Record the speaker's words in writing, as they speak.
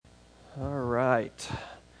All right.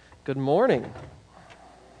 Good morning.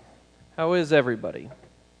 How is everybody?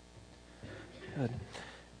 Good.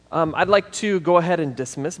 I'd like to go ahead and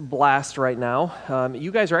dismiss Blast right now.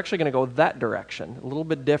 You guys are actually going to go that direction, a little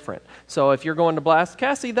bit different. So if you're going to Blast,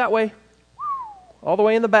 Cassie, that way, all the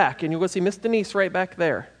way in the back, and you'll go see Miss Denise right back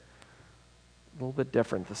there. A little bit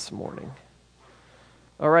different this morning.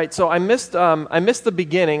 All right, so I missed the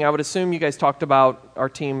beginning. I would assume you guys talked about our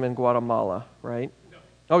team in Guatemala, right? No.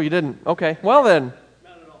 Oh, you didn't? Okay. Well then,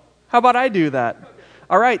 not at all. How about I do that? Okay.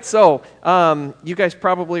 All right, so you guys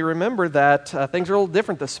probably remember that things are a little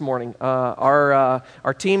different this morning.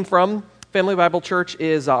 Our team from Family Bible Church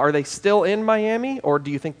are they still in Miami, or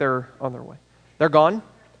do you think they're on their way? They're gone?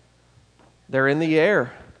 They're in the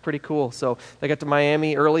air. Pretty cool. So they got to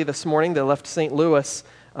Miami early this morning. They left St. Louis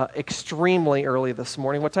extremely early this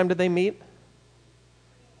morning. What time did they meet?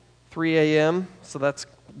 3 a.m. So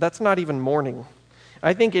that's not even morning.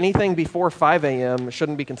 I think anything before 5 a.m.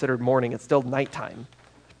 shouldn't be considered morning. It's still nighttime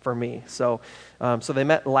for me. So they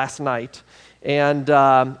met last night. And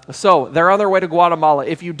so they're on their way to Guatemala.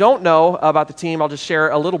 If you don't know about the team, I'll just share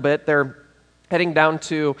a little bit. They're heading down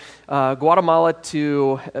to Guatemala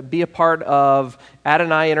to be a part of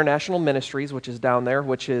Adonai International Ministries, which is down there,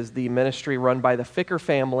 which is the ministry run by the Ficker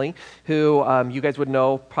family, who you guys would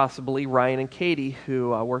know, possibly Ryan and Katie,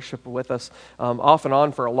 who worship with us off and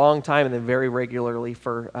on for a long time, and then very regularly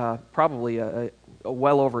for probably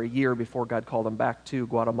well over a year before God called them back to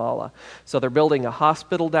Guatemala. So they're building a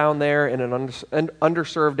hospital down there in an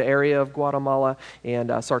underserved area of Guatemala,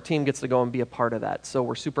 and so our team gets to go and be a part of that. So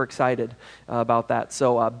we're super excited about that.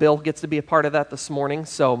 So Bill gets to be a part of that this morning,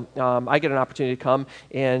 so I get an opportunity to come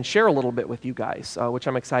and share a little bit with you guys, which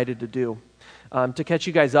I'm excited to do. To catch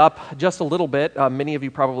you guys up just a little bit, many of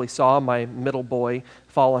you probably saw my middle boy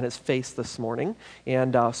fall on his face this morning,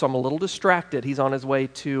 and so I'm a little distracted. He's on his way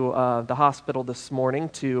to the hospital this morning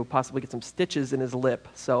to possibly get some stitches in his lip.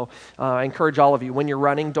 So I encourage all of you, when you're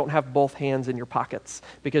running, don't have both hands in your pockets,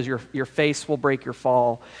 because your face will break your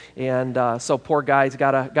fall. And so poor guy's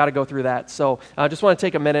gotta go through that. So I just want to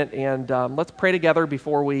take a minute and let's pray together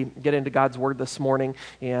before we get into God's Word this morning,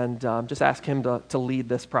 and just ask Him to lead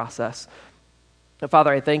this process.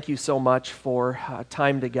 Father, I thank you so much for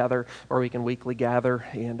time together where we can weekly gather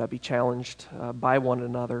and be challenged by one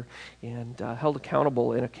another and held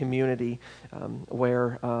accountable in a community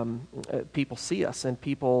where people see us and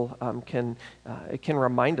people can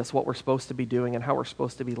remind us what we're supposed to be doing and how we're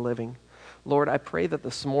supposed to be living. Lord, I pray that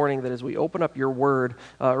this morning, that as we open up your word,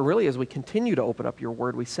 really as we continue to open up your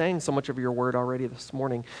word, we sang so much of your word already this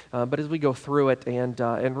morning, but as we go through it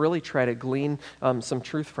and really try to glean some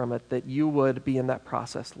truth from it, that you would be in that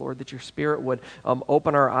process, Lord, that your Spirit would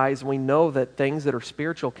open our eyes. We know that things that are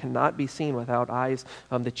spiritual cannot be seen without eyes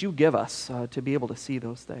that you give us to be able to see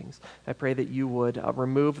those things. I pray that you would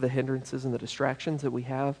remove the hindrances and the distractions that we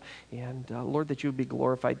have, and Lord, that you would be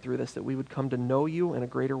glorified through this, that we would come to know you in a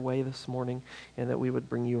greater way this morning, and that we would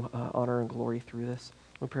bring you honor and glory through this.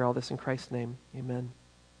 We pray all this in Christ's name. Amen.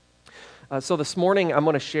 So this morning I'm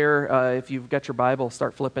going to share, if you've got your Bible,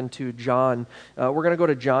 start flipping to John. We're going to go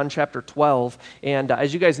to John chapter 12. And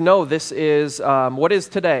as you guys know, this is, what is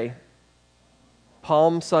today?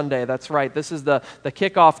 Palm Sunday, that's right. This is the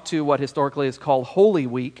kickoff to what historically is called Holy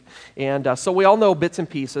Week. And so we all know bits and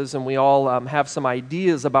pieces, and we all have some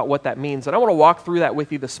ideas about what that means. And I want to walk through that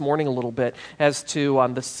with you this morning a little bit as to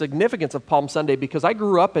the significance of Palm Sunday, because I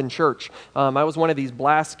grew up in church. I was one of these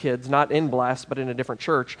Blast kids, not in Blast, but in a different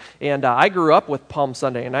church. And I grew up with Palm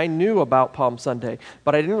Sunday, and I knew about Palm Sunday,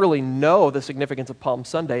 but I didn't really know the significance of Palm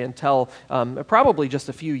Sunday until probably just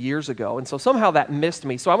a few years ago. And so somehow that missed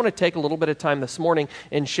me. So I want to take a little bit of time this morning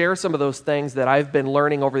and share some of those things that I've been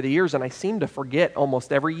learning over the years, and I seem to forget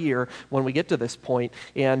almost every year when we get to this point,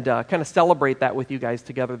 and kind of celebrate that with you guys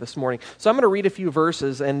together this morning. So I'm going to read a few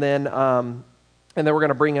verses, and then we're going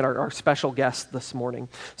to bring in our special guest this morning.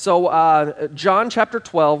 So John chapter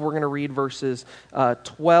 12, we're going to read verses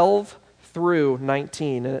 12 through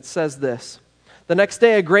 19, and it says this. The next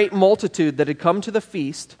day, a great multitude that had come to the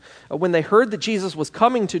feast, when they heard that Jesus was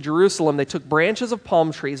coming to Jerusalem, they took branches of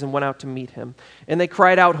palm trees and went out to meet him. And they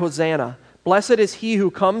cried out, Hosanna! Blessed is he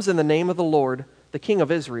who comes in the name of the Lord, the King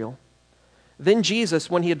of Israel. Then Jesus,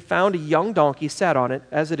 when he had found a young donkey, sat on it,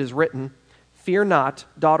 as it is written, Fear not,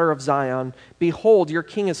 daughter of Zion. Behold, your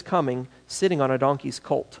king is coming, sitting on a donkey's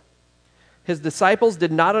colt. His disciples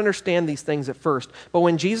did not understand these things at first, but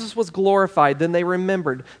when Jesus was glorified, then they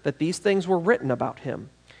remembered that these things were written about him,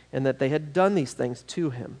 and that they had done these things to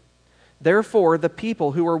him. Therefore, the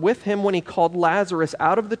people who were with him when he called Lazarus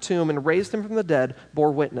out of the tomb and raised him from the dead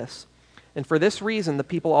bore witness. And for this reason the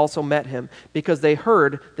people also met him, because they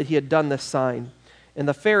heard that he had done this sign. And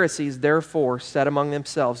the Pharisees therefore said among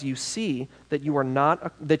themselves, "You see that you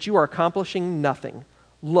are accomplishing nothing.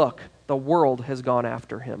 Look, the world has gone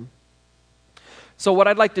after him." So what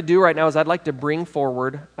I'd like to do right now is I'd like to bring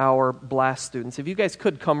forward our BLAST students. If you guys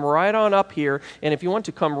could come right on up here, and if you want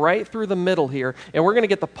to come right through the middle here, and we're going to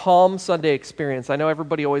get the Palm Sunday experience. I know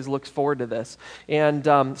everybody always looks forward to this. And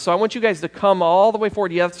so I want you guys to come all the way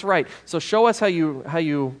forward. Yeah, that's right. So show us how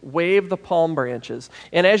you wave the palm branches.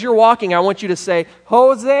 And as you're walking, I want you to say,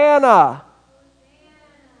 "Hosanna."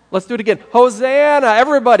 Let's do it again. Hosanna.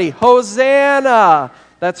 Everybody, Hosanna.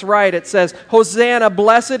 That's right. It says, "Hosanna,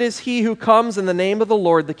 blessed is he who comes in the name of the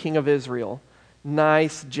Lord, the King of Israel."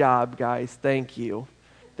 Nice job, guys. Thank you.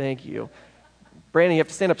 Thank you. Brandon, you have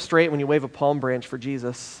to stand up straight when you wave a palm branch for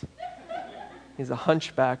Jesus. He's a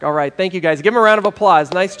hunchback. All right. Thank you, guys. Give him a round of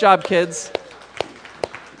applause. Nice job, kids.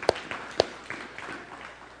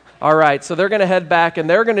 All right. So they're going to head back, and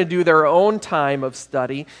they're going to do their own time of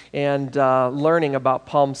study and learning about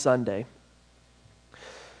Palm Sunday.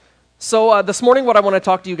 So this morning what I want to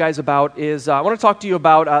talk to you guys about is, I want to talk to you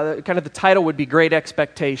about, kind of the title would be Great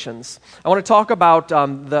Expectations. I want to talk about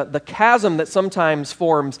the chasm that sometimes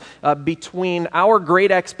forms between our great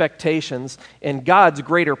expectations and God's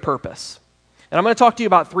greater purpose. And I'm going to talk to you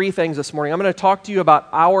about three things this morning. I'm going to talk to you about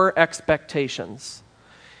our expectations.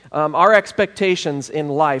 Our expectations in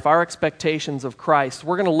life, our expectations of Christ.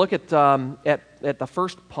 We're going to look at the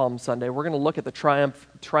first Palm Sunday, we're going to look at the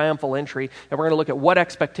triumphal entry, and we're going to look at what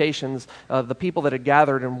expectations the people that had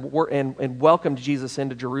gathered and welcomed Jesus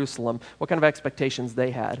into Jerusalem, what kind of expectations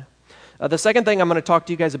they had. The second thing I'm going to talk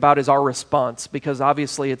to you guys about is our response, because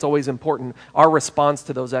obviously it's always important, our response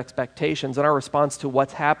to those expectations and our response to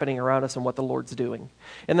what's happening around us and what the Lord's doing.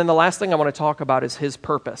 And then the last thing I want to talk about is His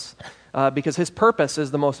purpose, because His purpose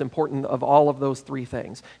is the most important of all of those three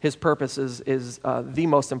things. His purpose is the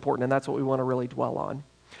most important, and that's what we want to really dwell on.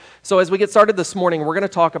 So as we get started this morning, we're going to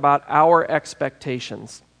talk about our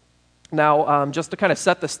expectations. Now, just to kind of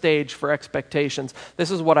set the stage for expectations,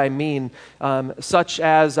 this is what I mean, such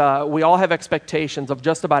as we all have expectations of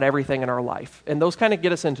just about everything in our life, and those kind of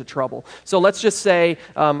get us into trouble. So let's just say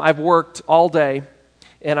I've worked all day,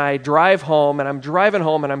 and I drive home, and I'm driving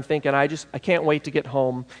home, and I'm thinking, I can't wait to get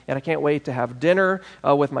home, and I can't wait to have dinner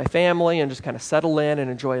with my family and just kind of settle in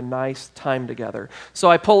and enjoy a nice time together.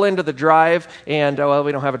 So I pull into the drive, and, well,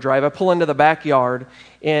 we don't have a drive. I pull into the backyard,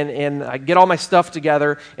 and I get all my stuff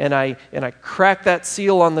together, and I crack that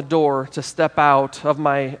seal on the door to step out of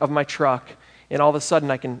my truck, and all of a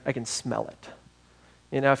sudden I can smell it.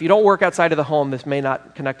 You know, if you don't work outside of the home, this may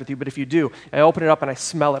not connect with you, but if you do, I open it up and I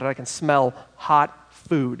smell it, and I can smell hot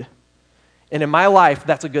food. And in my life,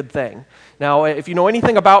 that's a good thing. Now, if you know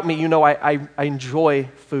anything about me, you know I enjoy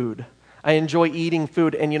food. I enjoy eating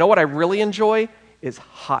food, and you know what I really enjoy is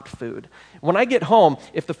hot food. When I get home,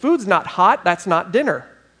 if the food's not hot, that's not dinner.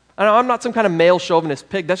 I'm not some kind of male chauvinist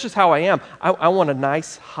pig. That's just how I am. I want a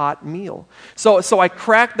nice hot meal. So I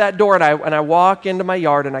crack that door and I walk into my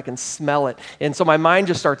yard and I can smell it. And so my mind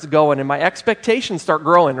just starts going and my expectations start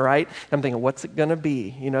growing, right? I'm thinking, what's it going to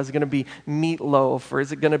be? You know, is it going to be meatloaf, or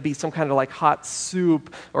is it going to be some kind of like hot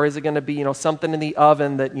soup, or is it going to be, something in the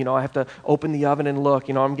oven that, I have to open the oven and look.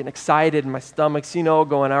 I'm getting excited and my stomach's,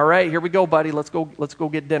 going, all right, here we go, buddy. Let's go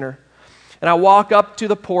get dinner. And I walk up to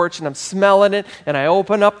the porch, and I'm smelling it, and I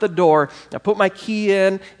open up the door, I put my key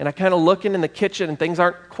in, and I kind of look in the kitchen, and things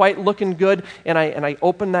aren't quite looking good, and I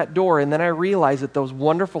open that door, and then I realize that those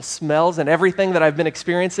wonderful smells and everything that I've been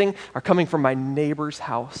experiencing are coming from my neighbor's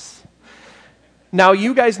house. Now,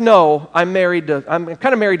 you guys know I'm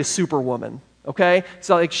kind of married to Superwoman. Okay,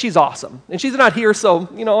 so she's awesome, and she's not here, so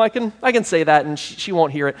I can say that, and she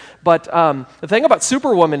won't hear it. But the thing about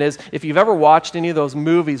Superwoman is, if you've ever watched any of those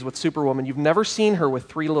movies with Superwoman, you've never seen her with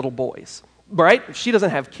 3 little boys, right? She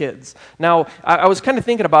doesn't have kids. Now, I was kind of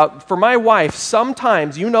thinking about, for my wife,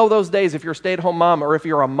 sometimes those days, if you're a stay-at-home mom, or if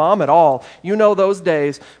you're a mom at all, those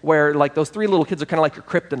days where like those 3 little kids are kind of like your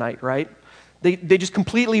kryptonite, right? They just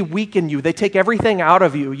completely weaken you. They take everything out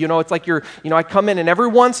of you. It's like I come in, and every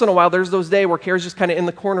once in a while there's those days where Kara's just kind of in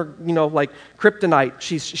the corner, like kryptonite.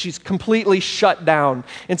 She's completely shut down.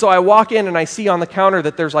 And so I walk in and I see on the counter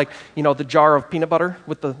that there's like, the jar of peanut butter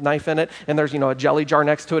with the knife in it, and there's, a jelly jar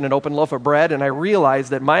next to it and an open loaf of bread, and I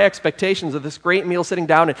realize that my expectations of this great meal sitting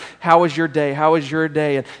down and how was your day? How was your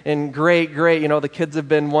day? And great, the kids have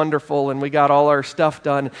been wonderful and we got all our stuff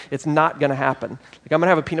done. It's not going to happen. Like I'm going to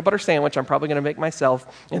have a peanut butter sandwich. I'm probably going to make myself.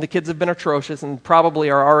 And the kids have been atrocious and probably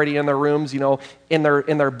are already in their rooms, in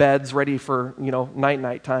their beds ready for,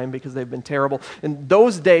 night time because they've been terrible. And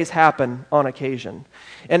those days happen on occasion.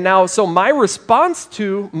 And now, so my response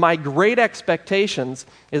to my great expectations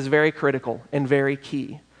is very critical and very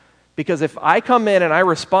key. Because if I come in and I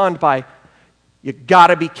respond by, "You got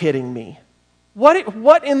to be kidding me.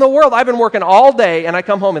 What in the world? I've been working all day and I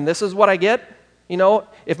come home and this is what I get?"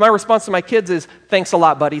 If my response to my kids is, "Thanks a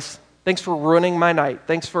lot, buddies. Thanks for ruining my night.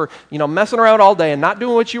 Thanks for, messing around all day and not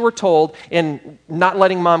doing what you were told and not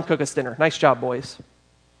letting mom cook us dinner. Nice job, boys."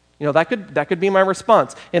 That could be my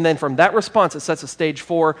response. And then from that response, it sets a stage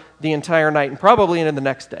for the entire night and probably into the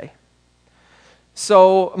next day.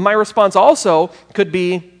 So my response also could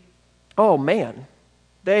be, "Oh man,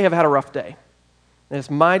 they have had a rough day. And it's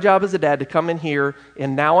my job as a dad to come in here,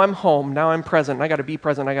 and now I'm home, now I'm present, and I got to be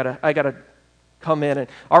present, I got to come in and,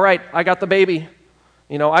 all right, I got the baby,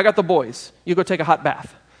 I got the boys, you go take a hot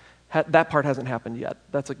bath." That part hasn't happened yet.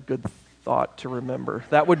 That's a good thought to remember.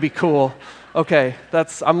 That would be cool. Okay,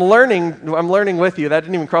 I'm learning with you. That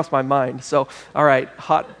didn't even cross my mind. So, all right,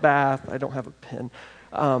 hot bath, I don't have a pen.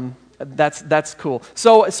 That's cool.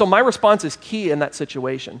 So my response is key in that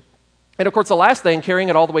situation. And of course, the last thing, carrying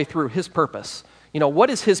it all the way through, his purpose. What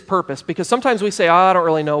is his purpose? Because sometimes we say, I don't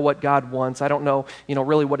really know what God wants. I don't know,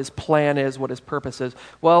 really what his plan is, what his purpose is.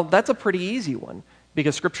 Well, that's a pretty easy one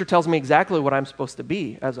because Scripture tells me exactly what I'm supposed to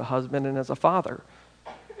be as a husband and as a father.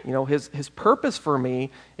 His purpose for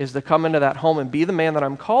me is to come into that home and be the man that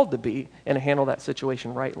I'm called to be and handle that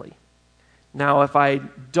situation rightly. Now, if I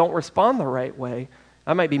don't respond the right way,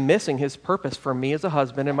 I might be missing his purpose for me as a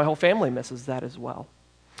husband, and my whole family misses that as well.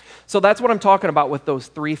 So that's what I'm talking about with those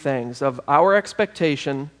three things of our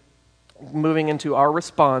expectation, moving into our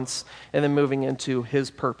response, and then moving into his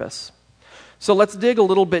purpose. So let's dig a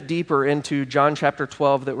little bit deeper into John chapter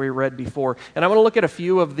 12 that we read before. And I want to look at a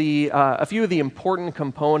few of the important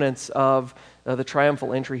components of the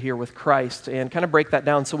triumphal entry here with Christ and kind of break that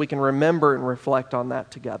down so we can remember and reflect on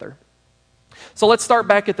that together. So let's start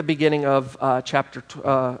back at the beginning of at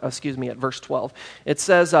verse 12. It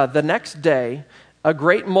says, "The next day, a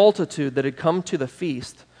great multitude that had come to the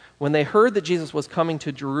feast, when they heard that Jesus was coming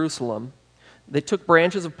to Jerusalem, they took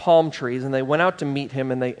branches of palm trees and they went out to meet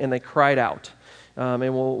him and they cried out."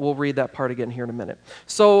 And we'll read that part again here in a minute.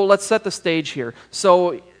 So let's set the stage here.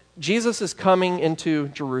 So Jesus is coming into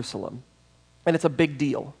Jerusalem, and it's a big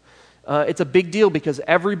deal. It's a big deal because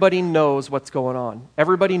everybody knows what's going on.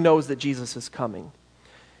 Everybody knows that Jesus is coming.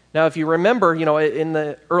 Now, if you remember, in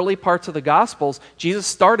the early parts of the Gospels, Jesus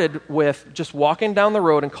started with just walking down the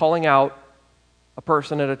road and calling out a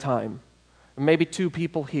person at a time, maybe two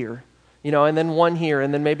people here. And then one here,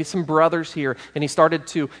 and then maybe some brothers here. And he started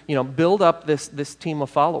to, build up this team of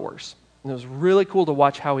followers. And it was really cool to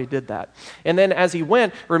watch how he did that. And then as he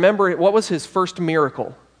went, remember, what was his first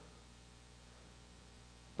miracle?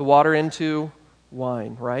 The water into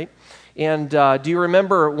wine, right? And do you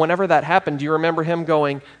remember, whenever that happened, do you remember him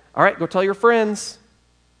going, "All right, go tell your friends.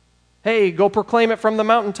 Hey, go proclaim it from the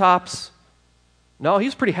mountaintops"? No, he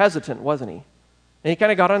was pretty hesitant, wasn't he? And he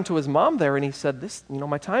kind of got onto his mom there and he said,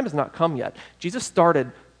 my time has not come yet. Jesus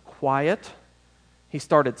started quiet. He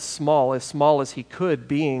started small as he could,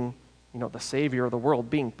 being, the Savior of the world,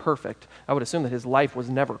 being perfect. I would assume that his life was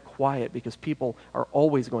never quiet because people are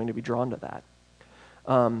always going to be drawn to that.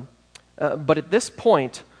 But at this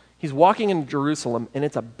point, he's walking in Jerusalem, and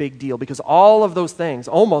it's a big deal because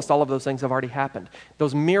almost all of those things have already happened.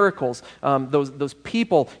 Those miracles, those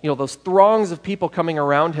people, those throngs of people coming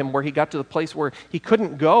around him where he got to the place where he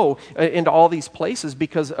couldn't go into all these places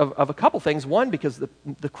because of a couple things. One, because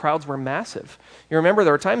the crowds were massive. You remember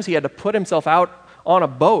there were times he had to put himself out on a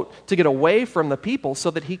boat to get away from the people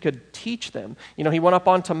so that he could teach them. He went up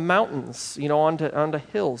onto mountains, onto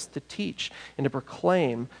hills to teach and to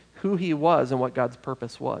proclaim who he was and what God's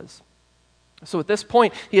purpose was. So at this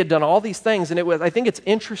point, he had done all these things, and I think it's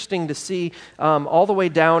interesting to see all the way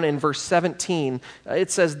down in verse 17.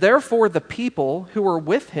 It says, "Therefore the people who were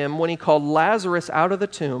with him when he called Lazarus out of the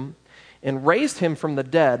tomb and raised him from the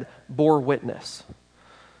dead bore witness."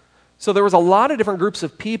 So there was a lot of different groups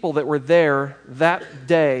of people that were there that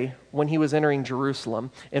day when he was entering Jerusalem.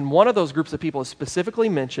 And one of those groups of people is specifically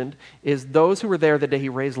mentioned is those who were there the day he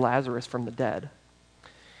raised Lazarus from the dead.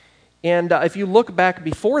 And if you look back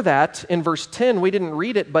before that, in verse 10, we didn't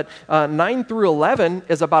read it, but 9 through 11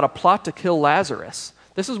 is about a plot to kill Lazarus.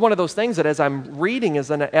 This is one of those things that as I'm reading, as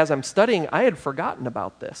I'm studying, I had forgotten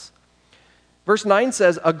about this. Verse 9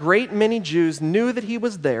 says, "A great many Jews knew that he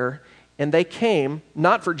was there, and they came,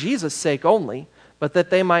 not for Jesus' sake only, but that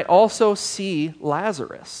they might also see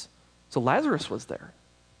Lazarus." So Lazarus was there.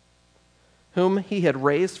 whom he had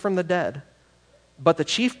raised from the dead. But the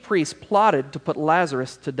chief priests plotted to put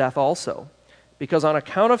Lazarus to death also, because on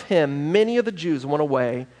account of him, many of the Jews went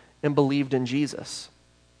away and believed in Jesus.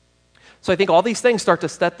 So I think all these things start to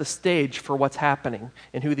set the stage for what's happening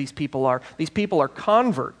and who these people are. These people are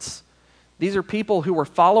converts. These are people who were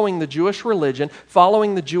following the Jewish religion,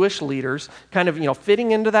 following the Jewish leaders, kind of,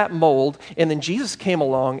 fitting into that mold, and then Jesus came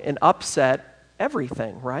along and upset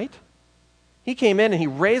everything, right? He came in and he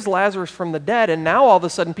raised Lazarus from the dead, and now all of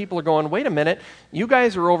a sudden people are going, wait a minute, you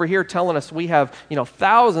guys are over here telling us we have,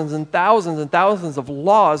 thousands and thousands and thousands of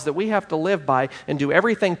laws that we have to live by and do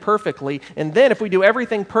everything perfectly, and then if we do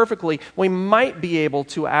everything perfectly, we might be able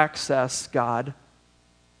to access God.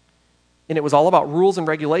 And it was all about rules and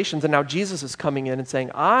regulations, and now Jesus is coming in and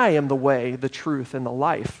saying, I am the way, the truth, and the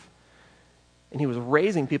life. And he was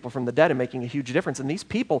raising people from the dead and making a huge difference, and these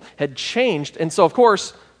people had changed, and so of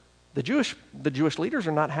course, the Jewish leaders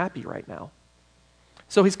are not happy right now.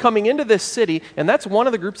 So he's coming into this city, and that's one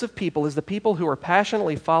of the groups of people, is the people who are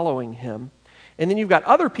passionately following him. And then you've got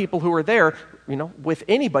other people who are there, with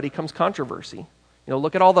anybody comes controversy.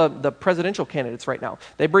 Look at all the presidential candidates right now.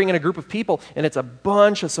 They bring in a group of people, and it's a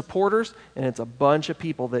bunch of supporters, and it's a bunch of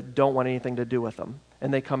people that don't want anything to do with them.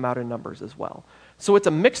 And they come out in numbers as well. So it's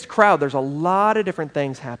a mixed crowd. There's a lot of different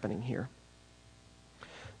things happening here.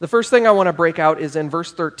 The first thing I want to break out is in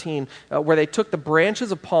verse 13, where they took the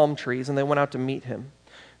branches of palm trees and they went out to meet him.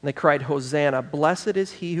 And they cried, Hosanna, blessed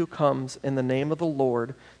is he who comes in the name of the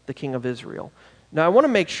Lord, the King of Israel. Now I want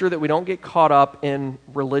to make sure that we don't get caught up in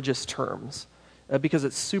religious terms, because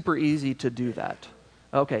it's super easy to do that.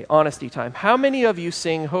 Okay, honesty time. How many of you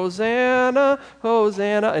sing Hosanna,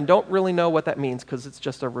 Hosanna, and don't really know what that means because it's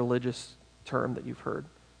just a religious term that you've heard?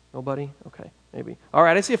 Nobody? Okay. Maybe. All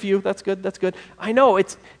right, I see a few. That's good. That's good. I know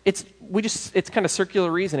it's kind of circular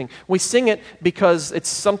reasoning. We sing it because it's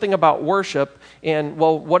something about worship, and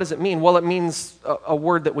well, what does it mean? Well, it means a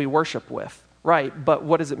word that we worship with, right? But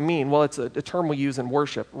what does it mean? Well, it's a term we use in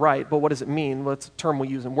worship, right? But what does it mean? Well, it's a term we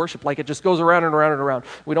use in worship. Like it just goes around and around and around.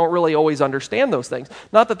 We don't really always understand those things.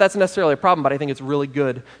 Not that that's necessarily a problem, but I think it's really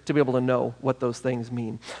good to be able to know what those things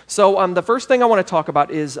mean. So the first thing I want to talk about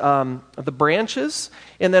is the branches,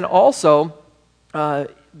 and then also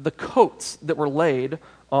the coats that were laid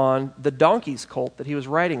on the donkey's colt that he was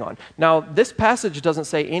riding on. Now, this passage doesn't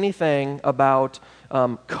say anything about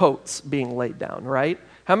coats being laid down, right?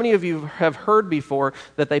 How many of you have heard before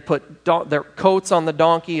that they put their coats on the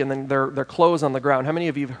donkey and then their clothes on the ground? How many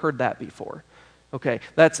of you have heard that before? Okay,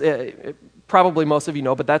 that's probably most of you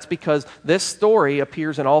know, but that's because this story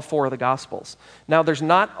appears in all four of the Gospels. Now, there's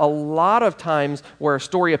not a lot of times where a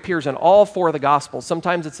story appears in all four of the Gospels.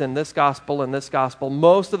 Sometimes it's in this Gospel and this Gospel.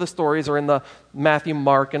 Most of the stories are in the Matthew,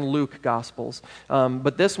 Mark, and Luke Gospels.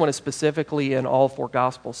 But this one is specifically in all four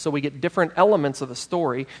Gospels. So we get different elements of the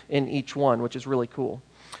story in each one, which is really cool.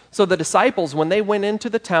 So the disciples, when they went into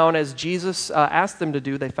the town, as Jesus asked them to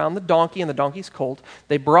do, they found the donkey and the donkey's colt.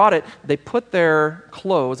 They brought it. They put their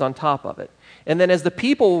clothes on top of it. And then as the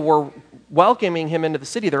people were welcoming him into the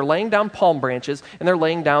city, they're laying down palm branches, and they're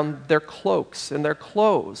laying down their cloaks and their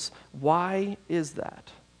clothes. Why is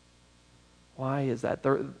that? Why is that?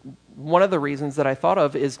 One of the reasons that I thought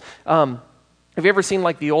of is, have you ever seen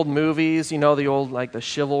like the old movies, the old like the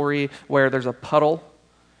chivalry, where there's a puddle,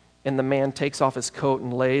 and the man takes off his coat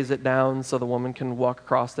and lays it down so the woman can walk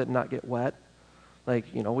across it and not get wet? Like,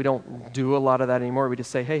 we don't do a lot of that anymore. We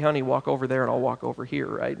just say, hey, honey, walk over there and I'll walk over here,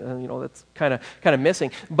 right? And, that's kind of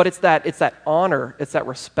missing. But it's that honor, it's that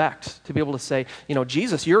respect to be able to say,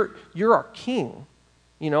 Jesus, you're our king.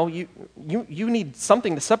 You need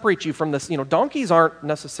something to separate you from this. Donkeys aren't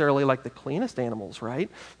necessarily like the cleanest animals,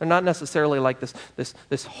 right? They're not necessarily like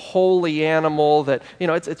this holy animal that,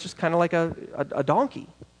 it's just kind of like a donkey.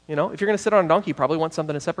 If you're going to sit on a donkey, you probably want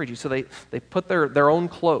something to separate you. So they put their own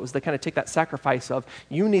clothes. They kind of take that sacrifice of,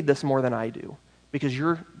 you need this more than I do because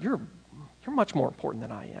you're much more important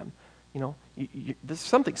than I am. There's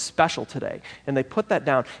something special today. And they put that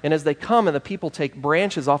down. And as they come and the people take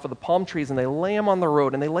branches off of the palm trees and they lay them on the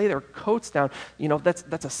road and they lay their coats down,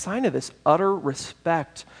 that's a sign of this utter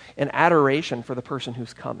respect and adoration for the person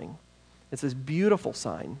who's coming. It's this beautiful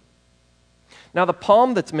sign. Now, the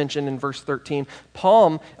palm that's mentioned in verse 13,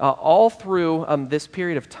 palm, all through this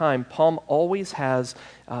period of time, palm always was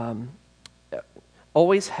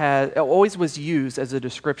used as a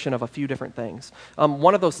description of a few different things.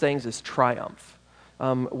 One of those things is triumph.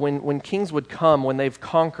 When kings would come, when they've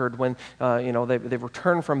conquered, when they've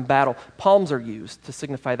returned from battle, palms are used to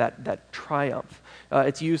signify that triumph.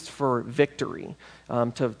 It's used for victory,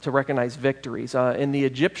 to recognize victories. In the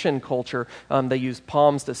Egyptian culture, they used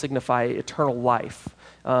palms to signify eternal life.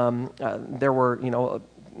 There were,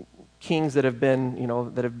 kings that have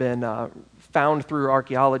been found through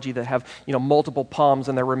archaeology that have, multiple palms,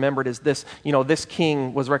 and they're remembered as this, this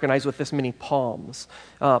king was recognized with this many palms.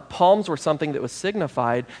 Palms were something that was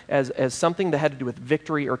signified as something that had to do with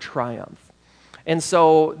victory or triumph. And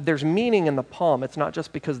so there's meaning in the palm. It's not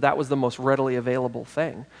just because that was the most readily available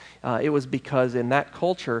thing. It was because in that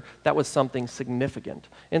culture, that was something significant.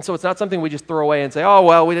 And so it's not something we just throw away and say, oh,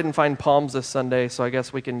 well, we didn't find palms this Sunday, so I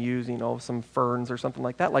guess we can use, some ferns or something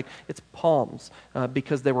like that. Like, it's palms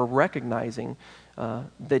because they were recognizing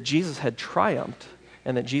that Jesus had triumphed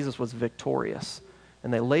and that Jesus was victorious.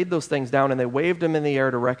 And they laid those things down and they waved them in the air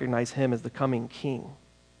to recognize him as the coming king.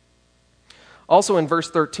 Also in verse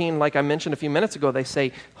 13, like I mentioned a few minutes ago, they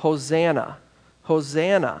say, Hosanna,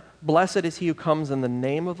 Hosanna, blessed is he who comes in the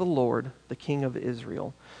name of the Lord, the King of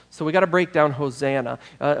Israel. So we got to break down Hosanna.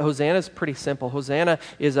 Hosanna is pretty simple. Hosanna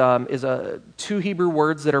is two Hebrew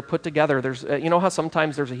words that are put together. There's, how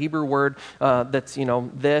sometimes there's a Hebrew word that's,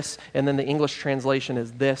 this, and then the English translation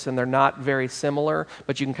is this, and they're not very similar,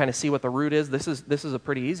 but you can kind of see what the root is. This is a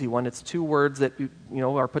pretty easy one. It's two words that,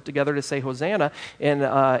 are put together to say Hosanna, and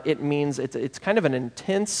it means it's kind of an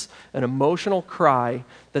intense, an emotional cry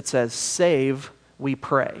that says, save, we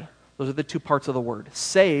pray. Those are the two parts of the word.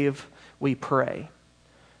 Save, we pray.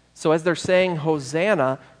 So as they're saying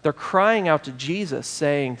Hosanna, they're crying out to Jesus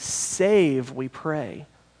saying, save, we pray.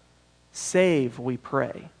 Save, we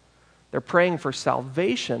pray. They're praying for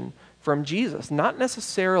salvation from Jesus, not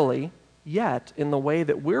necessarily yet in the way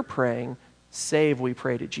that we're praying, save, we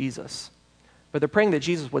pray to Jesus. But they're praying that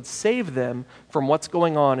Jesus would save them from what's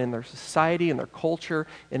going on in their society, in their culture,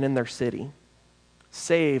 and in their city.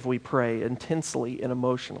 Save, we pray, intensely and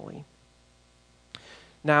emotionally.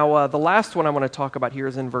 Now, the last one I want to talk about here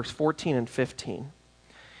is in verse 14 and 15.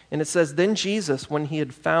 And it says, then Jesus, when he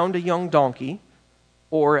had found a young donkey,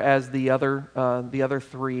 or as the other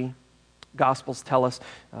three Gospels tell us,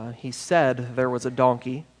 he said there was a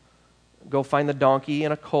donkey. Go find the donkey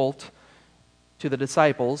and a colt to the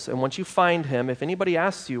disciples, and once you find him, if anybody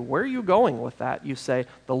asks you, where are you going with that? You say,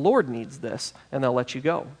 the Lord needs this, and they'll let you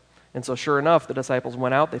go. And so sure enough, the disciples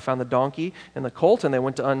went out, they found the donkey and the colt, and they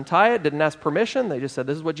went to untie it, didn't ask permission. They just said,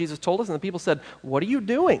 this is what Jesus told us. And the people said, what are you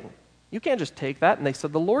doing? You can't just take that. And they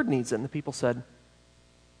said, the Lord needs it. And the people said,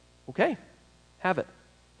 okay, have it.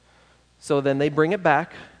 So then they bring it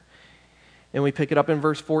back, and we pick it up in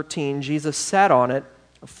verse 14. Jesus sat on it,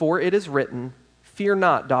 for it is written, fear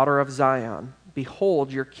not, daughter of Zion. Behold,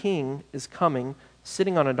 your king is coming,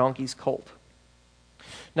 sitting on a donkey's colt.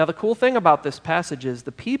 Now, the cool thing about this passage is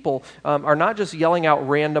the people are not just yelling out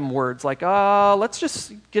random words like, let's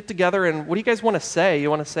just get together and what do you guys want to say? You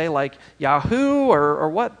want to say like Yahoo or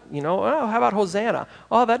what? How about Hosanna?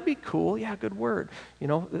 Oh, that'd be cool. Yeah, good word.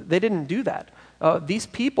 They didn't do that. These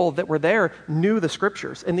people that were there knew the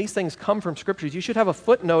Scriptures, and these things come from Scriptures. You should have a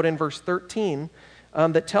footnote in verse 13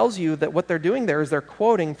 that tells you that what they're doing there is they're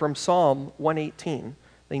quoting from Psalm 118.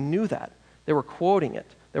 They knew that. They were quoting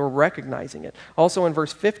it. They were recognizing it. Also in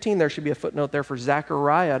verse 15, there should be a footnote there for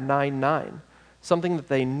Zechariah 9:9, something that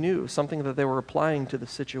they knew, something that they were applying to the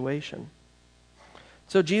situation.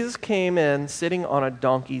 So Jesus came in sitting on a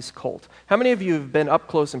donkey's colt. How many of you have been up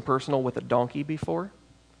close and personal with a donkey before?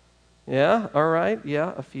 Yeah, all right,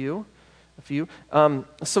 yeah, a few.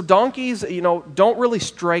 So donkeys, don't really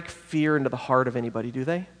strike fear into the heart of anybody, do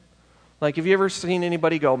they? Like, have you ever seen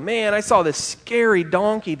anybody go, man, I saw this scary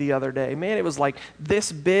donkey the other day. Man, it was like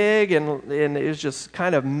this big, and it was just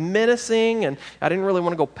kind of menacing, and I didn't really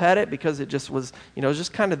want to go pet it because it just was, it was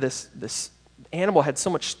just kind of this animal had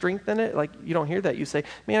so much strength in it. Like, you don't hear that. You say,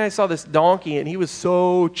 man, I saw this donkey, and he was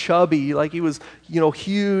so chubby. Like, he was,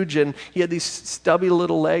 huge, and he had these stubby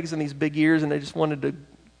little legs and these big ears, and I just wanted to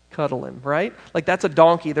cuddle him, right? Like, that's a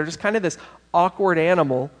donkey. They're just kind of this awkward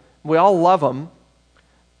animal. We all love them.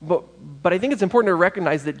 But I think it's important to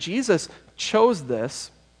recognize that Jesus chose this.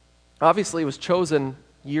 Obviously, it was chosen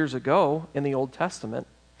years ago in the Old Testament.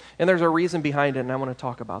 And there's a reason behind it, and I want to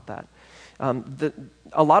talk about that.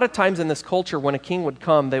 A lot of times in this culture, when a king would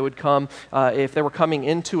come, they would come, if they were coming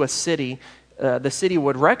into a city, the city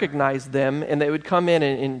would recognize them, and they would come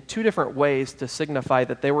in two different ways to signify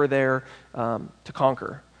that they were there to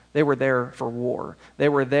conquer. They were there for war. They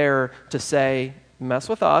were there to say, mess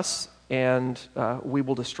with us, and we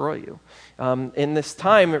will destroy you. In this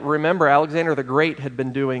time, remember, Alexander the Great had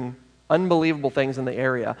been doing unbelievable things in the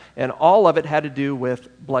area, and all of it had to do with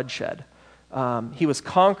bloodshed. He was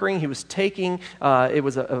conquering, he was taking. It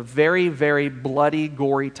was a very, very bloody,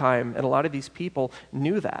 gory time, and a lot of these people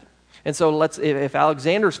knew that. And so if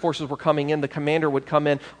Alexander's forces were coming in, the commander would come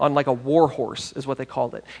in on like a war horse, is what they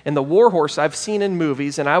called it. And the war horse I've seen in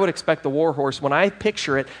movies, and I would expect the war horse, when I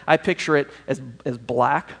picture it as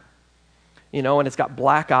black, and it's got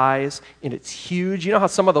black eyes, and it's huge. You know how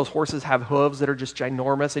some of those horses have hooves that are just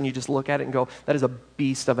ginormous, and you just look at it and go, that is a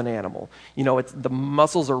beast of an animal. The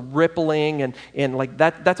muscles are rippling, and like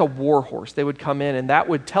that's a war horse. They would come in, and that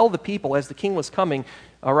would tell the people as the king was coming,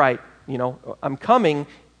 all right, I'm coming,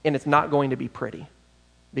 and it's not going to be pretty,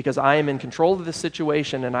 because I am in control of this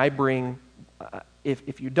situation, and I bring,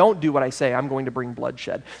 if you don't do what I say, I'm going to bring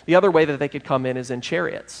bloodshed. The other way that they could come in is in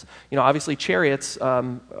chariots. Obviously chariots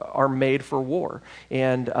are made for war,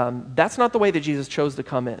 and that's not the way that Jesus chose to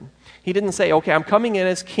come in. He didn't say, okay, I'm coming in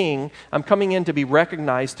as king, I'm coming in to be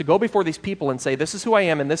recognized, to go before these people and say, this is who I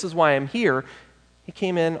am, and this is why I'm here. He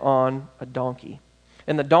came in on a donkey.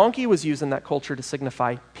 And the donkey was used in that culture to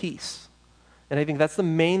signify peace. And I think that's the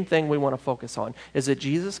main thing we want to focus on, is that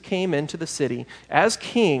Jesus came into the city as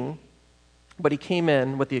king, but he came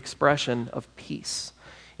in with the expression of peace.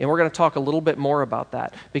 And we're going to talk a little bit more about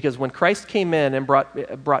that, because when Christ came in and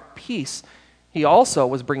brought peace, he also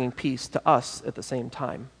was bringing peace to us at the same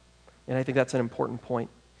time. And I think that's an important point.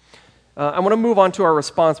 I want to move on to our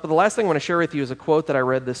response, but the last thing I want to share with you is a quote that I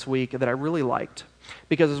read this week that I really liked.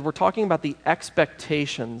 Because as we're talking about the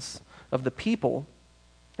expectations of the people,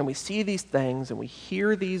 and we see these things and we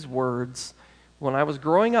hear these words, when I was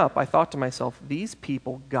growing up, I thought to myself, these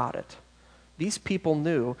people got it. These people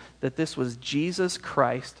knew that this was Jesus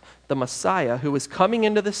Christ, the Messiah, who was coming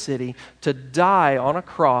into the city to die on a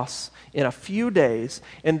cross in a few days,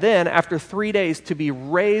 and then after 3 days to be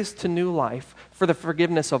raised to new life for the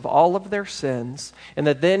forgiveness of all of their sins, and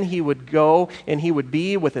that then he would go and he would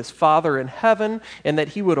be with his Father in heaven, and that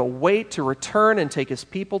he would await to return and take his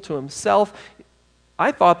people to himself.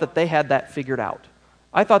 I thought that they had that figured out.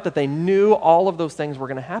 I thought that they knew all of those things were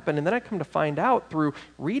going to happen, and then I come to find out through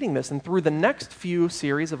reading this and through the next few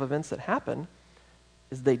series of events that happen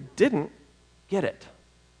is they didn't get it.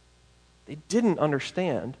 They didn't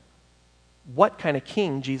understand what kind of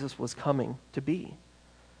king Jesus was coming to be.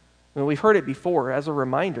 We've heard it before. As a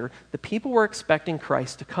reminder, the people were expecting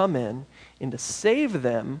Christ to come in and to save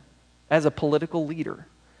them as a political leader.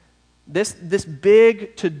 This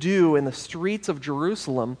big to-do in the streets of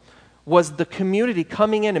Jerusalem was the community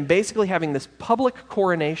coming in and basically having this public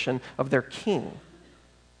coronation of their king.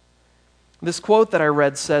 This quote that I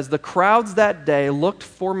read says, "The crowds that day looked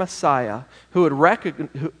for Messiah who would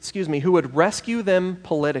rescue them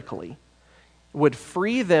politically, would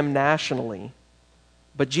free them nationally,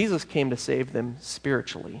 but Jesus came to save them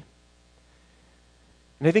spiritually."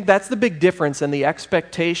 And I think that's the big difference in the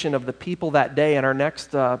expectation of the people that day. And our next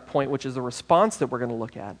point, which is the response that we're going to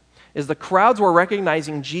look at, is the crowds were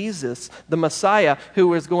recognizing Jesus, the Messiah, who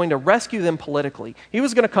was going to rescue them politically. He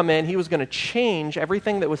was going to come in, he was going to change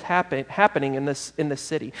everything that was happening in this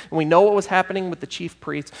city. And we know what was happening with the chief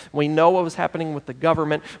priests. We know what was happening with the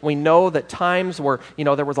government. We know that times where,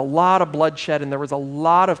 there was a lot of bloodshed and there was a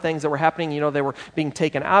lot of things that were happening. They were being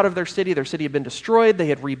taken out of their city. Their city had been destroyed. They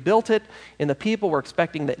had rebuilt it. And the people were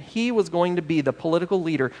expecting that he was going to be the political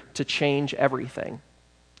leader to change everything.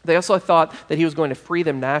 They also thought that he was going to free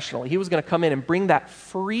them nationally. He was going to come in and bring that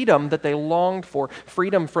freedom that they longed for,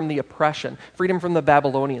 freedom from the oppression, freedom from the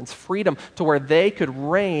Babylonians, freedom to where they could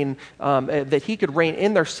reign, that he could reign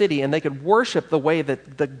in their city, and they could worship the way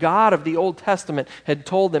that the God of the Old Testament had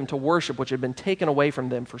told them to worship, which had been taken away from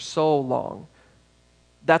them for so long.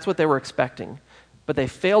 That's what they were expecting. But they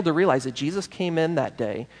failed to realize that Jesus came in that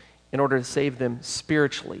day in order to save them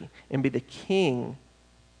spiritually and be the king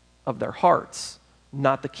of their hearts,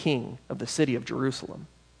 not the king of the city of Jerusalem.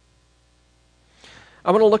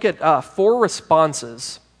 I want to look at 4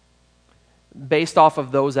 responses based off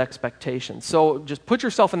of those expectations. So just put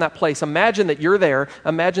yourself in that place. Imagine that you're there.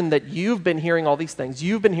 Imagine that you've been hearing all these things.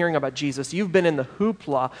 You've been hearing about Jesus. You've been in the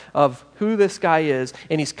hoopla of who this guy is,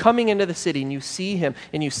 and he's coming into the city, and you see him,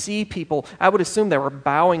 and you see people. I would assume they were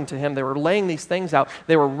bowing to him. They were laying these things out.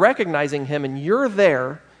 They were recognizing him, and you're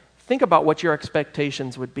there. Think about what your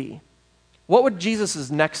expectations would be. What would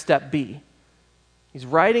Jesus' next step be? He's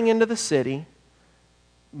riding into the city.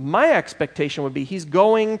 My expectation would be he's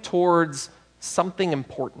going towards something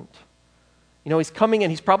important. He's coming in.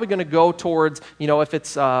 He's probably going to go towards, if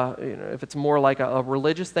it's more like a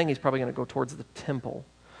religious thing, he's probably going to go towards the temple.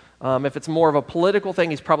 If it's more of a political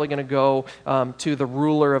thing, he's probably going to go to the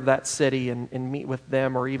ruler of that city and meet with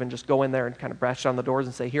them, or even just go in there and kind of bash down the doors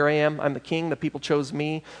and say, "Here I am, I'm the king, the people chose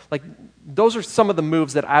me." Like, those are some of the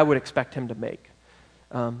moves that I would expect him to make.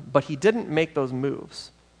 But he didn't make those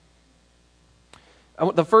moves.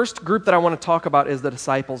 The first group that I want to talk about is the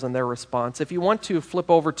disciples and their response. If you want to flip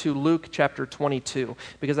over to Luke chapter 22,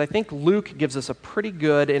 because I think Luke gives us a pretty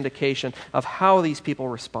good indication of how these people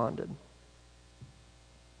responded.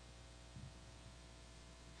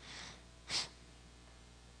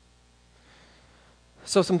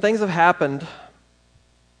 So some things have happened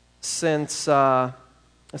since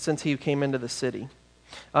he came into the city.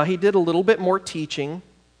 He did a little bit more teaching.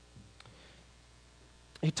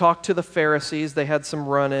 He talked to the Pharisees. They had some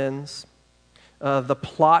run-ins. The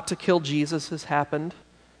plot to kill Jesus has happened.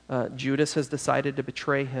 Judas has decided to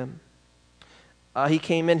betray him. He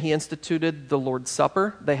came in, he instituted the Lord's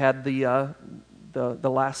Supper. They had the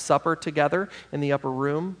Last Supper together in the upper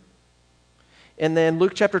room. And then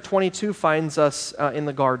Luke chapter 22 finds us in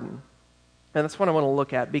the garden. And that's what I want to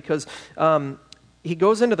look at, because he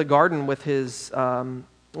goes into the garden with his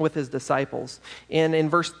disciples. And in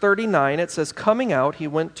verse 39, it says, "Coming out, he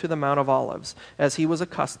went to the Mount of Olives, as he was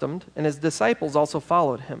accustomed, and his disciples also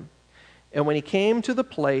followed him. And when he came to the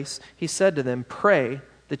place, he said to them, 'Pray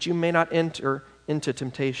that you may not enter into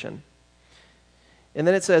temptation.' And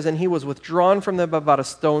then it says, 'And he was withdrawn from them about a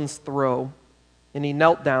stone's throw, and he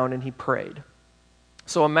knelt down and he prayed.'"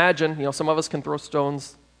 So imagine, some of us can throw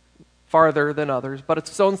stones farther than others, but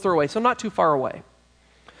it's a stone's throw away, so not too far away.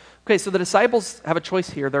 Okay, so the disciples have a choice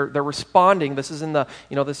here. They're responding. This is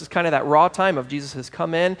this is kind of that raw time of Jesus has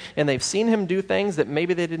come in, and they've seen him do things that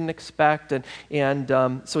maybe they didn't expect, and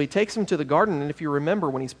so he takes them to the garden. And if you remember,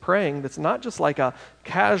 when he's praying, that's not just like a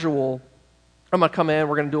casual, I'm going to come in,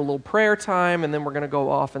 we're going to do a little prayer time, and then we're going to go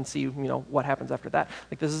off and see, what happens after that.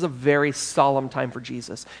 Like, this is a very solemn time for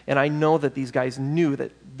Jesus. And I know that these guys knew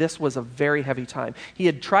that this was a very heavy time. He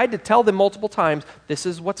had tried to tell them multiple times, this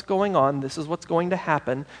is what's going on, this is what's going to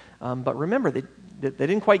happen. But remember, they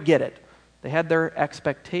didn't quite get it. They had their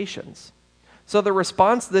expectations. So the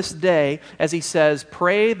response this day, as he says,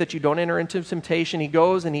 "Pray that you don't enter into temptation," he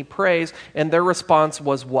goes and he prays, and their response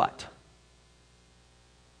was what?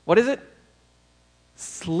 What is it?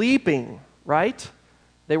 Sleeping, right?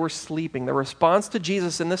 They were sleeping. The response to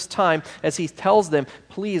Jesus in this time, as he tells them,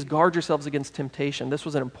 please guard yourselves against temptation. This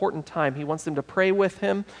was an important time. He wants them to pray with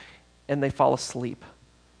him, and they fall asleep.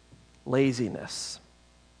 Laziness.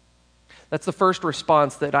 That's the first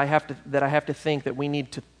response that I have to think that we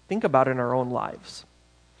need to think about in our own lives.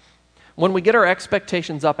 When we get our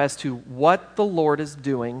expectations up as to what the Lord is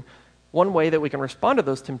doing, one way that we can respond to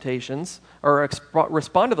those temptations or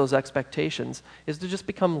respond to those expectations is to just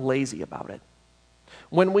become lazy about it.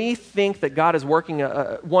 When we think that God is working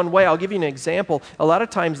one way, I'll give you an example. A lot of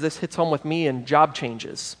times this hits home with me in job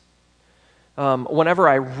changes. Whenever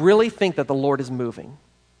I really think that the Lord is moving.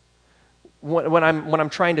 When I'm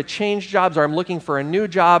trying to change jobs, or I'm looking for a new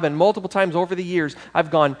job, and multiple times over the years, I've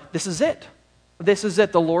gone, this is it. This is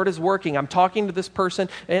it. The Lord is working. I'm talking to this person,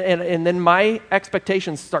 and then my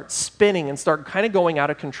expectations start spinning and start kind of going out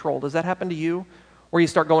of control. Does that happen to you? Where you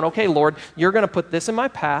start going, okay, Lord, you're going to put this in my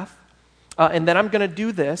path, and then I'm going to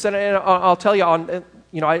do this. And I'll tell you,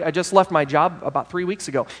 I just left my job about 3 weeks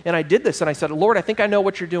ago, and I did this, and I said, Lord, I think I know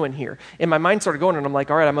what you're doing here. And my mind started going, and I'm like,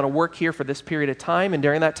 all right, I'm going to work here for this period of time, and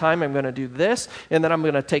during that time, I'm going to do this, and then I'm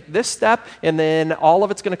going to take this step, and then all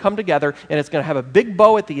of it's going to come together, and it's going to have a big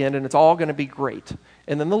bow at the end, and it's all going to be great.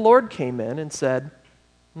 And then the Lord came in and said,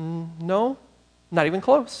 no, not even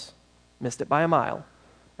close. Missed it by a mile.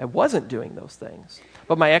 I wasn't doing those things,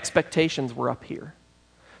 but my expectations were up here.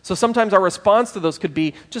 So sometimes our response to those could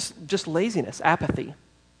be just laziness, apathy,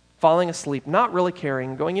 falling asleep, not really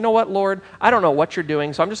caring, going, you know what, Lord, I don't know what you're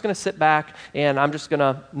doing, so I'm just going to sit back and I'm just going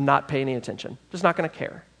to not pay any attention. Just not going to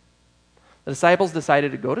care. The disciples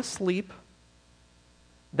decided to go to sleep.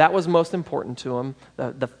 That was most important to them,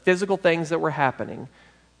 the physical things that were happening,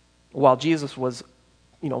 while Jesus was,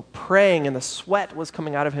 praying, and the sweat was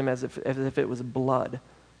coming out of him as if it was blood.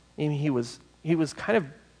 I mean, he was kind of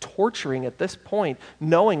torturing at this point,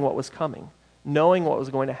 knowing what was coming, knowing what was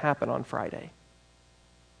going to happen on Friday.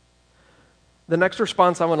 The next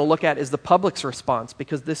response I want to look at is the public's response,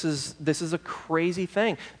 because this is a crazy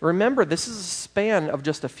thing. Remember, this is a span of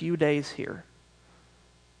just a few days here.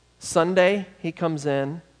 Sunday, he comes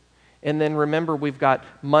in, and then remember, we've got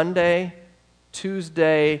Monday,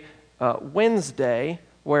 Tuesday, Wednesday,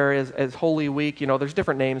 whereas as Holy Week, there's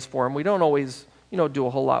different names for them. We don't always do a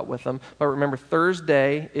whole lot with them. But remember,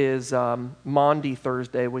 Thursday is Maundy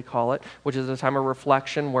Thursday, we call it, which is a time of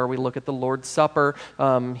reflection where we look at the Lord's Supper.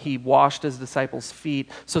 He washed his disciples'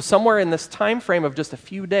 feet. So somewhere in this time frame of just a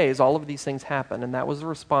few days, all of these things happen, and that was the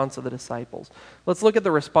response of the disciples. Let's look at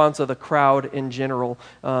the response of the crowd in general.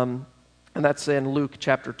 And that's in Luke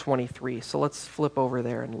chapter 23. So let's flip over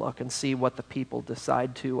there and look and see what the people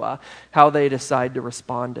decide to, how they decide to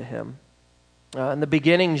respond to him. In the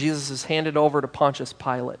beginning, Jesus is handed over to Pontius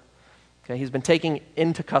Pilate. Okay, he's been taken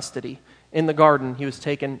into custody. In the garden, he was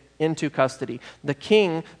taken into custody. The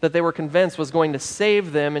king that they were convinced was going to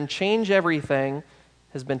save them and change everything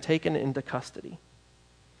has been taken into custody.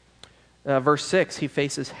 Verse 6, he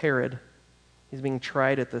faces Herod. He's being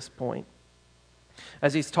tried at this point.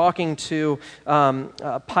 As he's talking to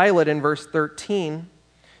Pilate in verse 13,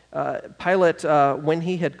 Pilate, when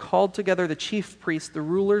he had called together the chief priests, the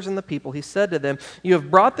rulers, and the people, he said to them, "You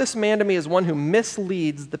have brought this man to me as one who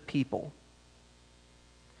misleads the people.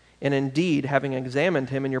 And indeed, having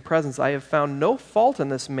examined him in your presence, I have found no fault in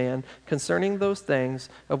this man concerning those things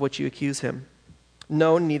of which you accuse him.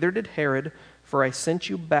 No, neither did Herod, for I sent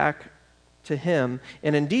you back to him,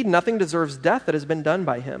 and indeed nothing deserves death that has been done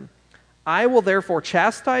by him. I will therefore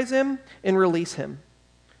chastise him and release him."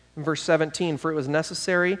 In verse 17, for it was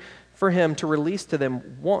necessary for him to release to them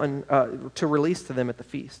at the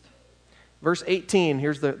feast. Verse 18,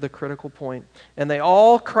 here's the critical point. And they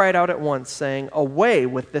all cried out at once, saying, "Away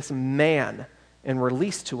with this man, and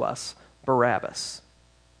release to us Barabbas,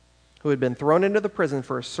 who had been thrown into the prison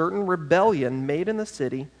for a certain rebellion made in the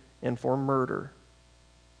city and for murder."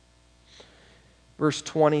 Verse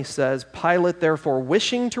 20 says, Pilate, therefore,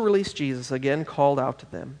 wishing to release Jesus, again called out to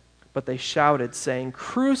them. But they shouted, saying,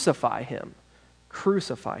 "Crucify him!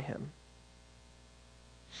 Crucify him!"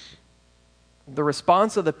 The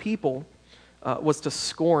response of the people was to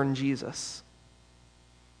scorn Jesus.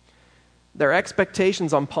 Their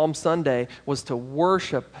expectations on Palm Sunday was to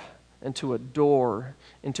worship and to adore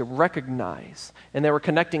and to recognize. And they were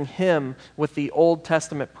connecting him with the Old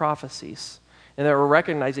Testament prophecies. And they were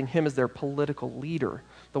recognizing him as their political leader,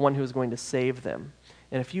 the one who was going to save them.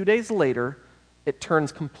 And a few days later, it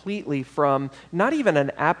turns completely from not even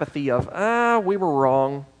an apathy of, we were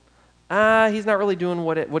wrong. He's not really doing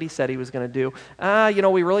what he said he was going to do.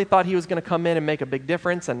 We really thought he was going to come in and make a big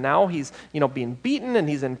difference, and now he's, being beaten and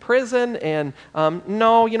he's in prison, and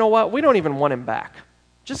no, you know what? We don't even want him back.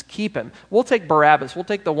 Just keep him. We'll take Barabbas. We'll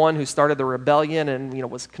take the one who started the rebellion and,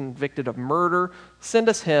 was convicted of murder. Send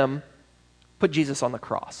us him. Put Jesus on the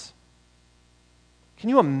cross. Can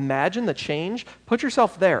you imagine the change? Put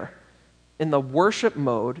yourself there in the worship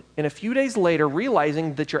mode, and a few days later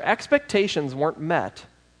realizing that your expectations weren't met,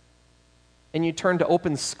 and you turn to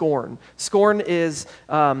open scorn. Scorn is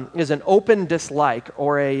an open dislike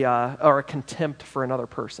or a contempt for another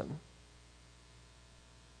person.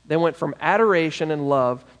 They went from adoration and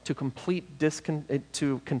love to complete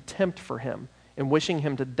to contempt for him and wishing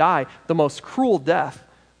him to die, the most cruel death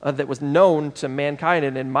that was known to mankind,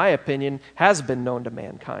 and in my opinion, has been known to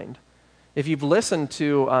mankind. If you've listened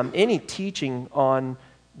to any teaching on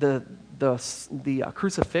the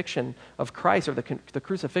crucifixion of Christ or the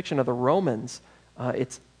crucifixion of the Romans,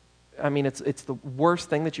 it's the worst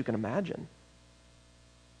thing that you can imagine.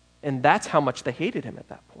 And that's how much they hated him at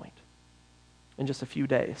that point in just a few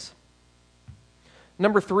days.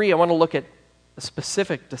 Number 3, I want to look at a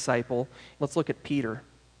specific disciple. Let's look at Peter.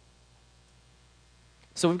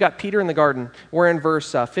 So we've got Peter in the garden. We're in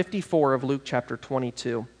verse 54 of Luke chapter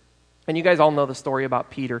 22. And you guys all know the story about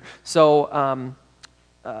Peter. So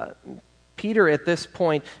Peter, at this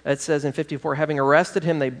point, it says in 54, having arrested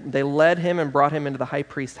him, they led him and brought him into the high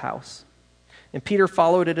priest's house. And Peter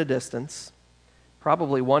followed at a distance,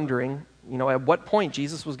 probably wondering, at what point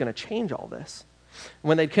Jesus was going to change all this.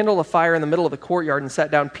 When they'd kindled a fire in the middle of the courtyard and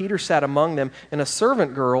sat down, Peter sat among them, and a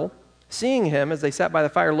servant girl, seeing him as they sat by the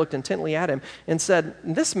fire, looked intently at him and said,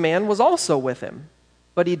 "This man was also with him."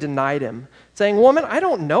 But he denied him, saying, "Woman, I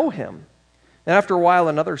don't know him." And after a while,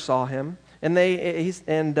 another saw him, and they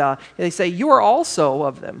say, "You are also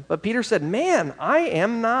of them." But Peter said, "Man, I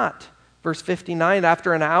am not." Verse 59,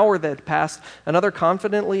 after an hour that had passed, another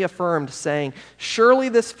confidently affirmed, saying, "Surely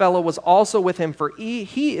this fellow was also with him, for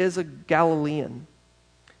he is a Galilean."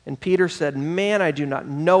 And Peter said, "Man, I do not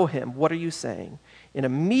know him. What are you saying?" And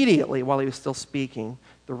immediately, while he was still speaking,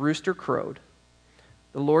 the rooster crowed.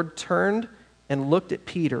 The Lord turned and looked at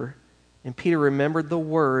Peter, and Peter remembered the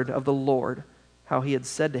word of the Lord, how he had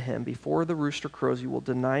said to him, "Before the rooster crows, you will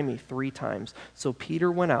deny me 3 times." So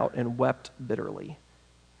Peter went out and wept bitterly.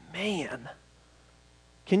 Man,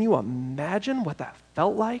 can you imagine what that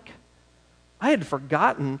felt like? I had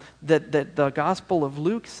forgotten that the Gospel of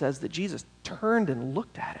Luke says that Jesus turned and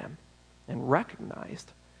looked at him and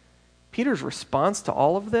recognized. Peter's response to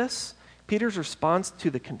all of this, Peter's response to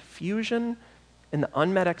the confusion and the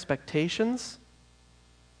unmet expectations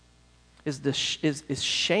is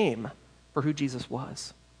shame for who Jesus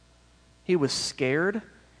was. He was scared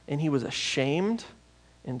and he was ashamed,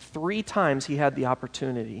 and 3 times he had the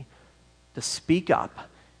opportunity to speak up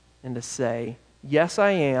and to say, yes,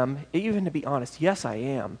 I am, even to be honest, yes, I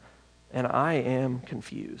am, and I am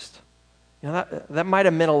confused. You know, that might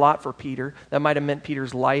have meant a lot for Peter. That might have meant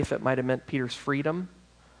Peter's life. It might have meant Peter's freedom.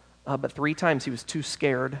 But 3 times he was too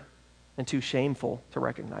scared and too shameful to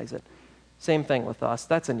recognize it. Same thing with us.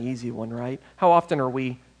 That's an easy one, right? How often are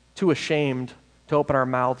we too ashamed to open our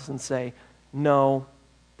mouths and say, no,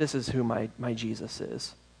 this is who my Jesus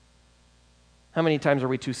is? How many times are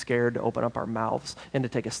we too scared to open up our mouths and to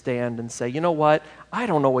take a stand and say, you know what, I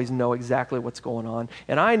don't always know exactly what's going on,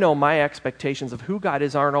 and I know my expectations of who God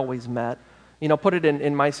is aren't always met. You know, put it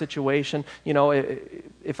in my situation, you know,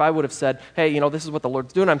 if I would have said, hey, you know, this is what the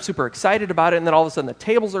Lord's doing, I'm super excited about it, and then all of a sudden the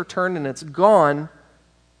tables are turned and it's gone,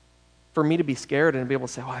 for me to be scared and be able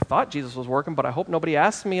to say, oh, I thought Jesus was working, but I hope nobody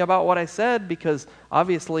asks me about what I said because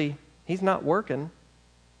obviously he's not working.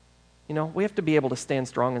 You know, we have to be able to stand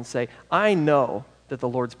strong and say, I know that the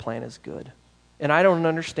Lord's plan is good, and I don't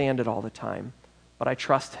understand it all the time, but I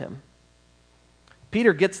trust him.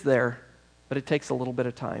 Peter gets there, but it takes a little bit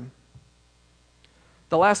of time.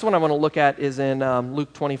 The last one I want to look at is in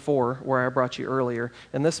Luke 24, where I brought you earlier,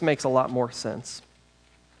 and this makes a lot more sense.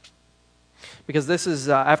 Because this is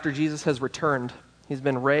after Jesus has returned. He's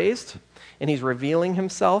been raised, and he's revealing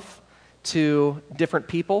himself to different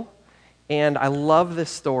people. And I love this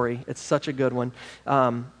story. It's such a good one.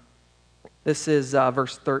 This is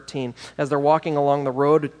verse 13. As they're walking along the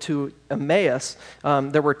road to Emmaus,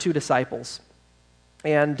 there were 2 disciples.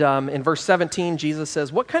 And in verse 17, Jesus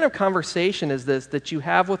says, what kind of conversation is this that you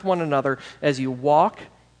have with one another as you walk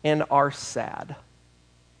and are sad?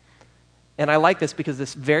 And I like this because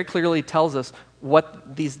this very clearly tells us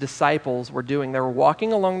what these disciples were doing. They were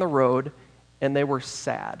walking along the road, and they were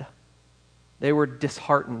sad. They were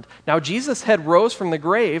disheartened. Now, Jesus had rose from the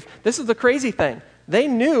grave. This is the crazy thing. They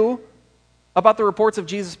knew about the reports of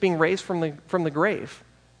Jesus being raised from the grave.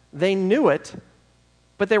 They knew it,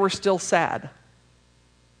 but they were still sad.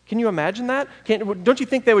 Can you imagine that? Don't you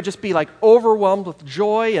think they would just be like overwhelmed with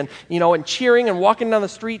joy and, you know, and cheering and walking down the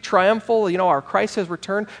street triumphal, you know, our Christ has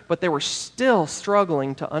returned, but they were still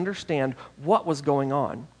struggling to understand what was going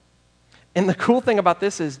on. And the cool thing about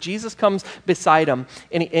this is Jesus comes beside them,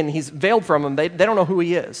 and he's veiled from them. They don't know who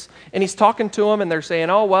he is. And he's talking to them, and they're saying,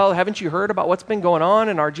 oh, well, haven't you heard about what's been going on?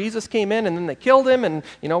 And our Jesus came in, and then they killed him, and,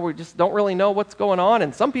 you know, we just don't really know what's going on.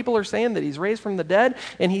 And some people are saying that he's raised from the dead,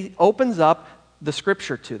 and he opens up the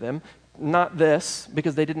scripture to them. Not this,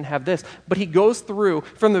 because they didn't have this, but he goes through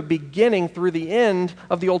from the beginning through the end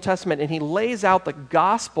of the Old Testament, and he lays out the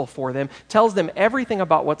gospel for them, tells them everything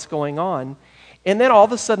about what's going on. And then all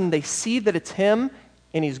of a sudden they see that it's him,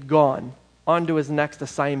 and he's gone on to his next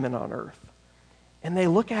assignment on earth. And they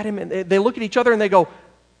look at him, and they look at each other, and they go,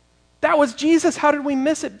 that was Jesus. How did we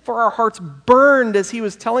miss it? For our hearts burned as he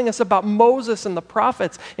was telling us about Moses and the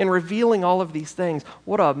prophets and revealing all of these things.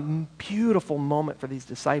 What a beautiful moment for these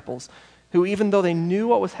disciples who, even though they knew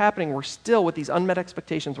what was happening, were still, with these unmet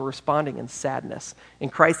expectations, were responding in sadness.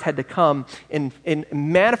 And Christ had to come and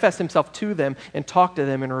manifest himself to them and talk to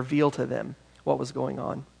them and reveal to them what was going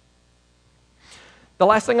on. The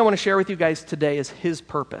last thing I want to share with you guys today is his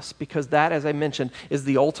purpose, because that, as I mentioned, is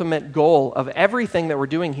the ultimate goal of everything that we're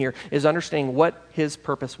doing here, is understanding what his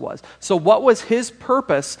purpose was. So what was his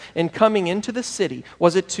purpose in coming into the city?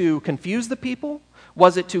 Was it to confuse the people?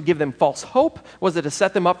 Was it to give them false hope? Was it to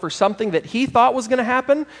set them up for something that he thought was going to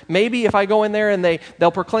happen? Maybe if I go in there and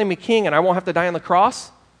they'll proclaim me king and I won't have to die on the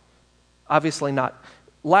cross? Obviously not.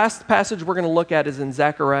 Last passage we're going to look at is in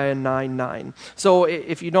Zechariah 9:9. So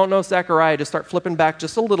if you don't know Zechariah, just start flipping back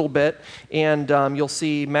just a little bit, and you'll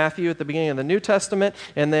see Matthew at the beginning of the New Testament,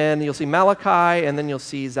 and then you'll see Malachi, and then you'll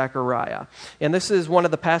see Zechariah. And this is one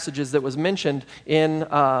of the passages that was mentioned in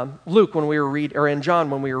Luke when we were or in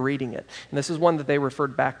John when we were reading it. And this is one that they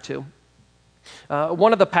referred back to.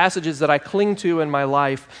 One of the passages that I cling to in my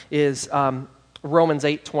life is Romans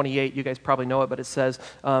 8:28, you guys probably know it, but it says,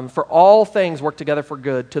 for all things work together for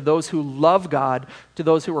good to those who love God, to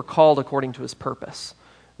those who are called according to his purpose.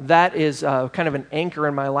 That is kind of an anchor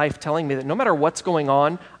in my life, telling me that no matter what's going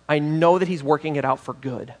on, I know that he's working it out for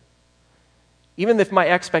good. Even if my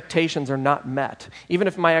expectations are not met, even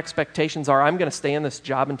if my expectations are I'm going to stay in this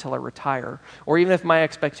job until I retire, or even if my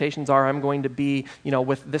expectations are I'm going to be,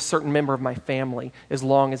 with this certain member of my family as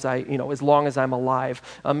long as I'm alive.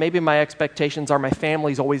 Maybe my expectations are my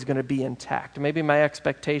family's always going to be intact. Maybe my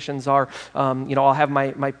expectations are, I'll have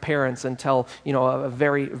my parents until, a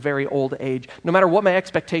very, very old age. No matter what my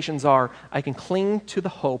expectations are, I can cling to the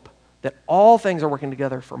hope that all things are working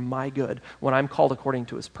together for my good when I'm called according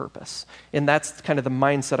to his purpose. And that's kind of the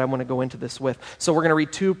mindset I want to go into this with. So we're going to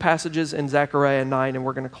read two passages in Zechariah 9, and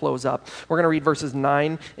we're going to close up. We're going to read verses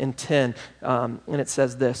 9 and 10, and it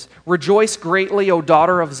says this: Rejoice greatly, O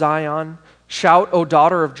daughter of Zion. Shout, O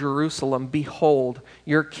daughter of Jerusalem. Behold,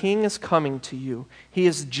 your king is coming to you. He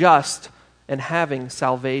is just and having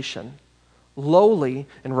salvation, lowly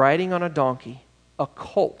and riding on a donkey, a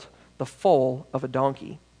colt, the foal of a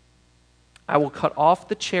donkey. I will cut off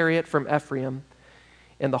the chariot from Ephraim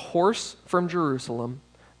and the horse from Jerusalem.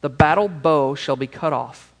 The battle bow shall be cut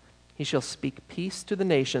off. He shall speak peace to the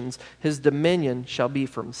nations. His dominion shall be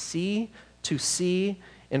from sea to sea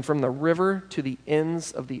and from the river to the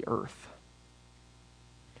ends of the earth.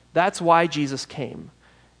 That's why Jesus came.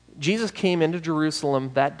 Jesus came into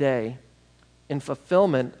Jerusalem that day in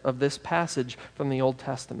fulfillment of this passage from the Old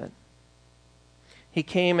Testament. He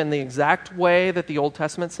came in the exact way that the Old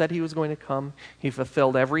Testament said he was going to come. He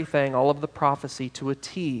fulfilled everything, all of the prophecy to a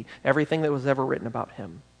T, everything that was ever written about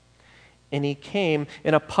him. And he came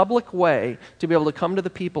in a public way to be able to come to the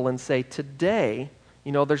people and say, today,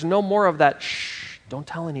 there's no more of that, shh, don't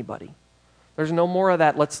tell anybody. There's no more of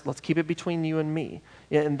that, let's keep it between you and me.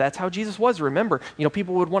 And that's how Jesus was. Remember,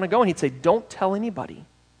 people would want to go and he'd say, don't tell anybody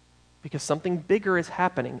because something bigger is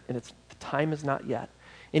happening and the time is not yet.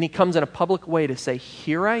 And he comes in a public way to say,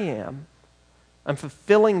 here I am. I'm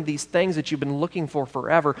fulfilling these things that you've been looking for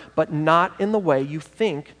forever, but not in the way you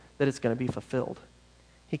think that it's going to be fulfilled.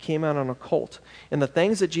 He came out on a colt. And the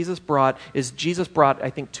things that Jesus brought, I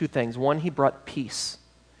think, two things. One, he brought peace.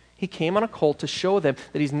 He came on a colt to show them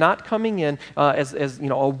that he's not coming in as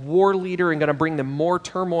a war leader and going to bring them more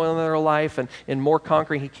turmoil in their life and more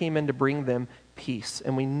conquering. He came in to bring them peace.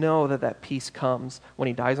 And we know that peace comes when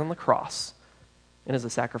he dies on the cross and is a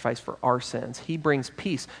sacrifice for our sins. He brings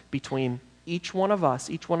peace between each one of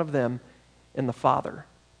us, each one of them, and the Father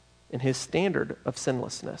in his standard of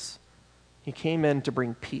sinlessness. He came in to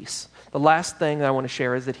bring peace. The last thing that I want to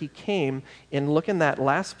share is that he came, and look in that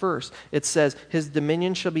last verse, it says, his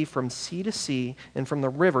dominion shall be from sea to sea and from the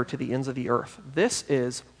river to the ends of the earth. This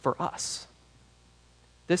is for us.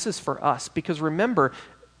 This is for us. Because remember,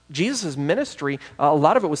 Jesus' ministry, a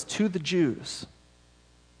lot of it was to the Jews.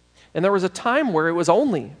 And there was a time where it was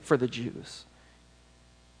only for the Jews.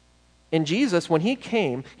 And Jesus, when he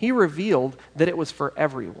came, he revealed that it was for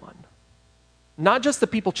everyone. Not just the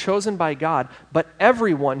people chosen by God, but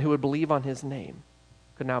everyone who would believe on his name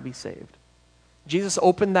could now be saved. Jesus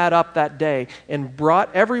opened that up that day and brought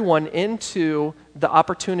everyone into the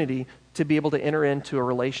opportunity to be able to enter into a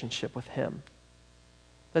relationship with him.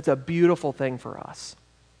 That's a beautiful thing for us.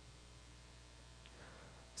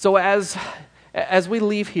 So as we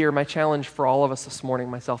leave here, my challenge for all of us this morning,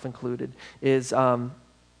 myself included, is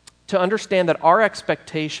to understand that our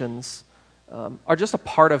expectations are just a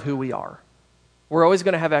part of who we are. We're always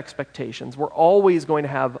going to have expectations. We're always going to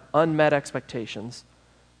have unmet expectations.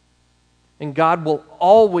 And God will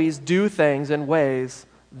always do things in ways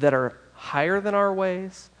that are higher than our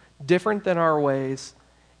ways, different than our ways,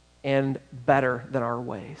 and better than our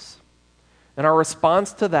ways. And our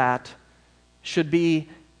response to that should be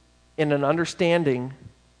in an understanding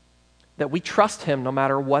that we trust him no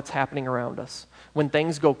matter what's happening around us. When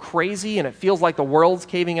things go crazy and it feels like the world's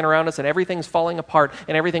caving in around us and everything's falling apart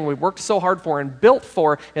and everything we worked so hard for and built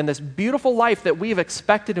for and this beautiful life that we've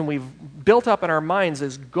expected and we've built up in our minds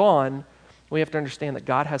is gone, we have to understand that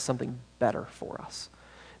God has something better for us.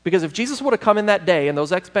 Because if Jesus would have come in that day and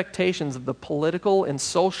those expectations of the political and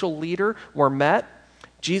social leader were met,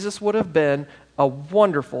 Jesus would have been a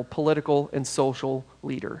wonderful political and social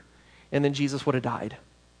leader. And then Jesus would have died.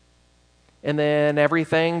 And then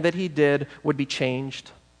everything that he did would be changed.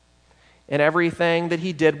 And everything that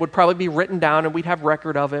he did would probably be written down and we'd have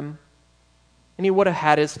record of him. And he would have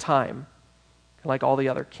had his time, like all the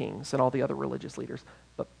other kings and all the other religious leaders.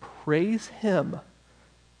 But praise him,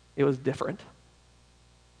 it was different.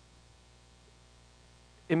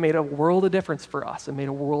 It made a world of difference for us. It made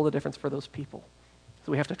a world of difference for those people.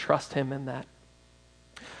 So we have to trust him in that.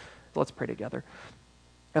 So let's pray together.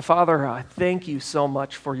 Father, thank you so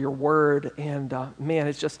much for your word, and man,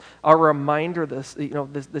 it's just a reminder.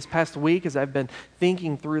 This past week, as I've been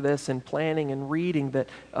thinking through this and planning and reading, that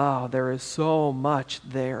there is so much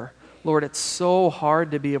there. Lord, it's so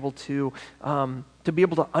hard to be able to to be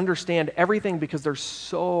able to understand everything, because there's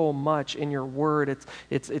so much in your word.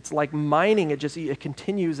 It's like mining. It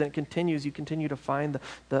continues and it continues. You continue to find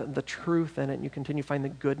the truth in it, and you continue to find the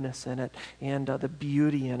goodness in it, and the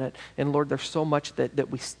beauty in it. And Lord, there's so much that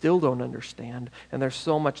we still don't understand, and there's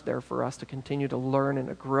so much there for us to continue to learn and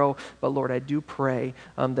to grow. But Lord, I do pray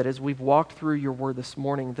that as we've walked through your word this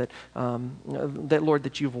morning, that Lord,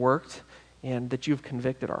 that you've worked and that you've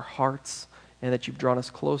convicted our hearts, and that you've drawn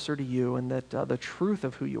us closer to you, and that the truth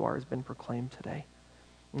of who you are has been proclaimed today.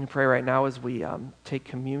 And we pray right now as we take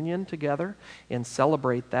communion together and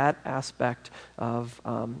celebrate that aspect of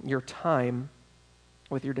your time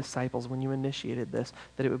with your disciples when you initiated this,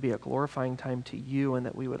 that it would be a glorifying time to you, and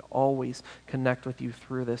that we would always connect with you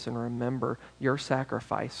through this and remember your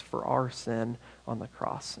sacrifice for our sin on the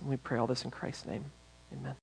cross. And we pray all this in Christ's name. Amen.